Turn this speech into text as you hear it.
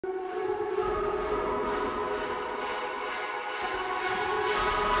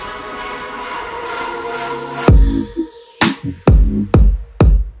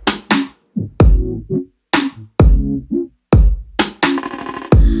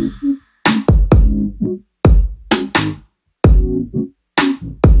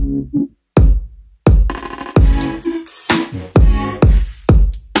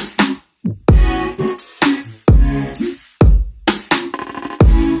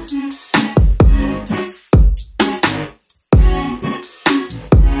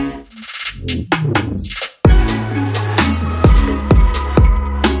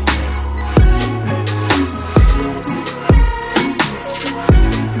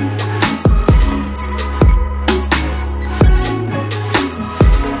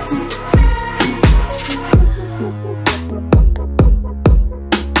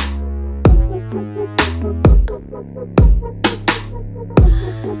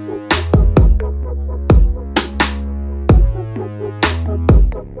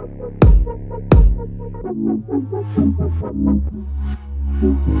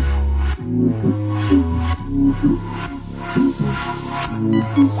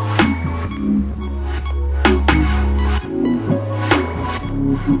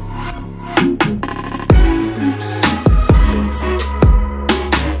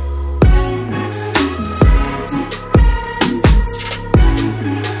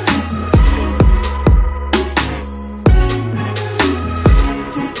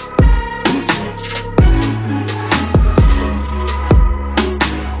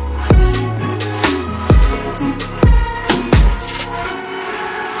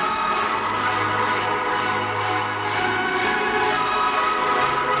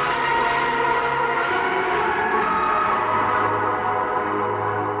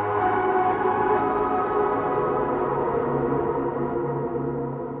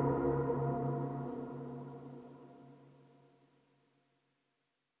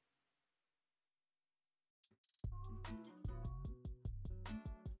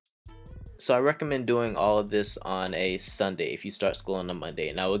So I recommend doing all of this on a Sunday if you start school on a Monday,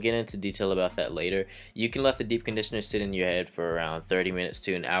 and I will get into detail about that later. You can let the deep conditioner sit in your head for around 30 minutes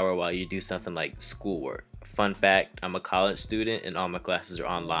to an hour while you do something like schoolwork. Fun fact, I'm a college student and all my classes are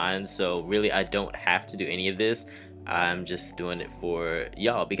online, so really I don't have to do any of this. I'm just doing it for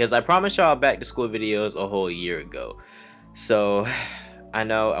y'all because I promised y'all back to school videos a whole year ago. So I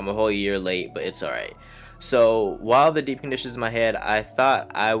know I'm a whole year late, but it's alright. So while the deep conditioner is in my head, I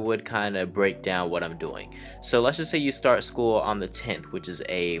thought I would kind of break down what I'm doing. So let's just say you start school on the 10th, which is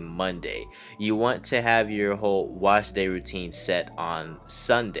a Monday. You want to have your whole wash day routine set on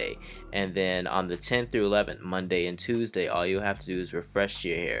Sunday. And then on the 10th through 11th, Monday and Tuesday, all you have to do is refresh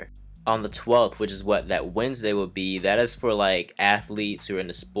your hair. On the 12th, which is what that Wednesday will be, that is for like athletes who are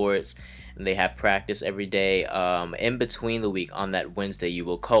into sports and they have practice every day. In between the week on that Wednesday you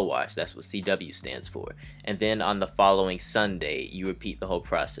will co-wash. That's what CW stands for. And then on the following Sunday you repeat the whole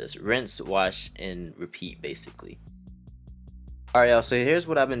process. Rinse, wash, and repeat basically. Alright y'all, so here's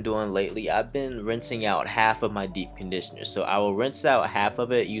what I've been doing lately. I've been rinsing out half of my deep conditioner. So I will rinse out half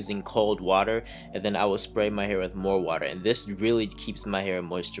of it using cold water, and then I will spray my hair with more water. And this really keeps my hair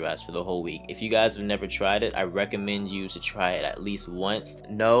moisturized for the whole week. If you guys have never tried it, I recommend you to try it at least once.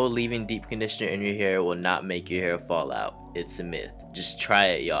 No, leaving deep conditioner in your hair will not make your hair fall out. It's a myth. Just try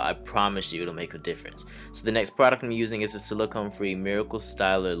it, y'all. I promise you it'll make a difference. So the next product I'm using is the silicone-free Miracle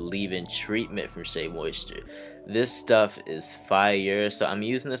Styler Leave-In Treatment from Shea Moisture. This stuff is fire. So I'm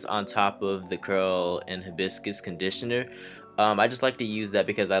using this on top of the Curl and Hibiscus conditioner. I just like to use that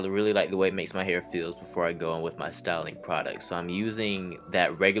because I really like the way it makes my hair feels before I go in with my styling product. So I'm using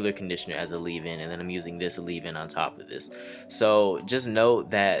that regular conditioner as a leave-in, and then I'm using this leave-in on top of this. So just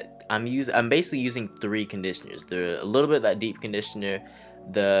note that I'm basically using 3 conditioners. A little bit of that deep conditioner,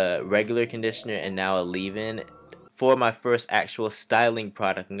 the regular conditioner, and now a leave-in. For my first actual styling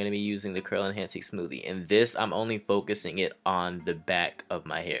product, I'm going to be using the Curl Enhancing Smoothie, and this I'm only focusing it on the back of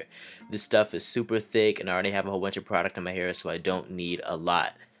my hair. This stuff is super thick and I already have a whole bunch of product in my hair, so I don't need a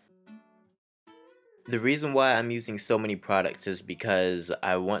lot. The reason why I'm using so many products is because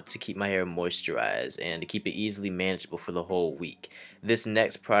I want to keep my hair moisturized and to keep it easily manageable for the whole week. This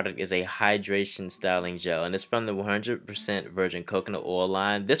next product is a hydration styling gel, and it's from the 100% virgin coconut oil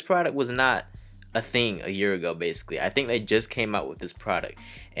line. This product was not a thing a year ago basically. I think they just came out with this product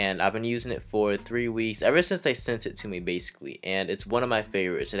and I've been using it for 3 weeks, ever since they sent it to me basically, and it's one of my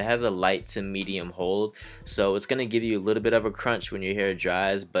favorites. It has a light to medium hold, so it's gonna give you a little bit of a crunch when your hair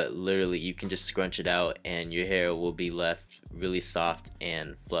dries, but literally you can just scrunch it out and your hair will be left really soft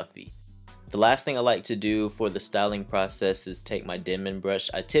and fluffy. The last thing I like to do for the styling process is take my Denman brush.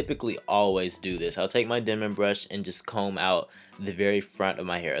 I typically always do this. I'll take my Denman brush and just comb out the very front of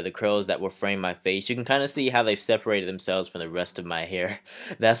my hair, the curls that will frame my face. You can kind of see how they've separated themselves from the rest of my hair.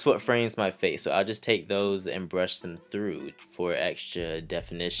 That's what frames my face. So I'll just take those and brush them through for extra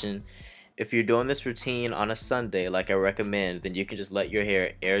definition. If you're doing this routine on a Sunday like I recommend, then you can just let your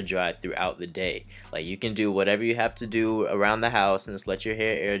hair air dry throughout the day. Like, you can do whatever you have to do around the house and just let your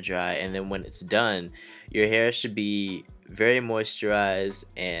hair air dry, and then when it's done, your hair should be very moisturized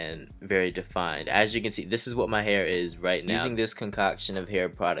and very defined. As you can see, this is what my hair is right now. Using this concoction of hair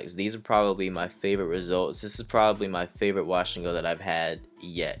products, these are probably my favorite results. This is probably my favorite wash and go that I've had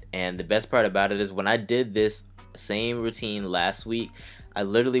yet. And the best part about it is when I did this same routine last week, I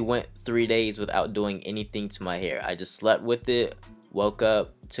literally went 3 days without doing anything to my hair. I just slept with it, woke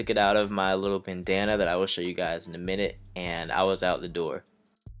up, took it out of my little bandana that I will show you guys in a minute, and I was out the door.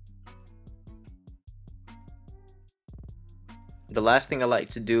 The last thing I like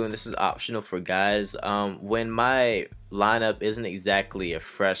to do, and this is optional for guys, when my lineup isn't exactly a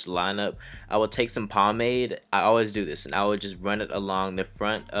fresh lineup, I will take some pomade. I always do this, and I would just run it along the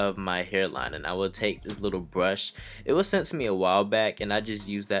front of my hairline, and I will take this little brush. It was sent to me a while back, and I just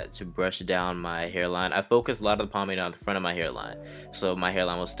use that to brush down my hairline. I focus a lot of the pomade on the front of my hairline, so my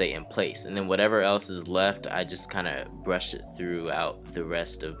hairline will stay in place, and then whatever else is left, I just kind of brush it throughout the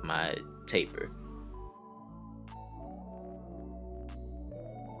rest of my taper.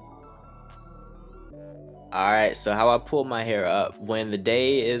 Alright, so how I pull my hair up. When the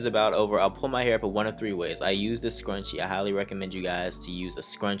day is about over, I'll pull my hair up in one of three ways. I use this scrunchie. I highly recommend you guys to use a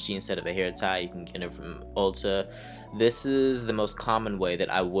scrunchie instead of a hair tie. You can get it from Ulta. This is the most common way that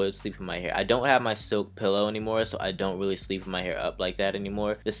I would sleep with my hair. I don't have my silk pillow anymore, so I don't really sleep with my hair up like that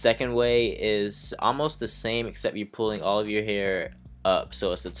anymore. The second way is almost the same, except you're pulling all of your hair up,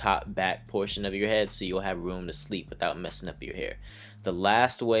 so it's the top back portion of your head, so you'll have room to sleep without messing up your hair. The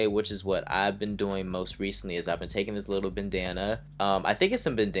last way, which is what I've been doing most recently, is I've been taking this little bandana. I think it's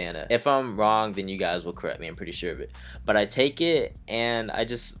a bandana. If I'm wrong, then you guys will correct me. I'm pretty sure of it. But I take it and I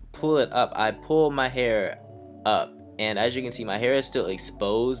just pull it up. I pull my hair up. And as you can see, my hair is still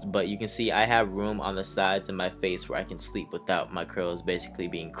exposed, but you can see I have room on the sides of my face where I can sleep without my curls basically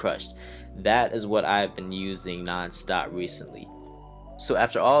being crushed. That is what I've been using non-stop recently. So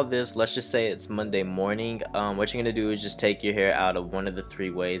after all of this, let's just say it's Monday morning. What you're gonna do is just take your hair out of one of the three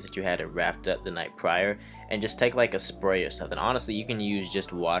ways that you had it wrapped up the night prior, and just take like a spray or something. Honestly, you can use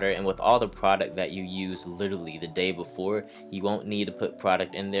just water, and with all the product that you use literally the day before, you won't need to put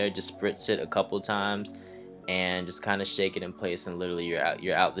product in there. Just spritz it a couple times and just kind of shake it in place, and literally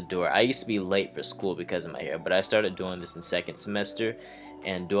you're out the door. I used to be late for school because of my hair, but I started doing this in second semester,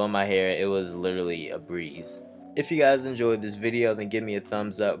 and doing my hair, it was literally a breeze. If you guys enjoyed this video, then give me a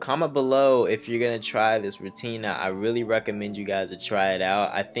thumbs up. Comment below if you're gonna try this routine out. I really recommend you guys to try it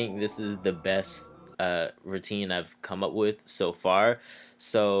out. I think this is the best routine I've come up with so far.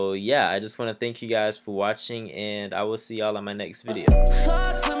 So yeah, I just want to thank you guys for watching, and I will see y'all on my next video.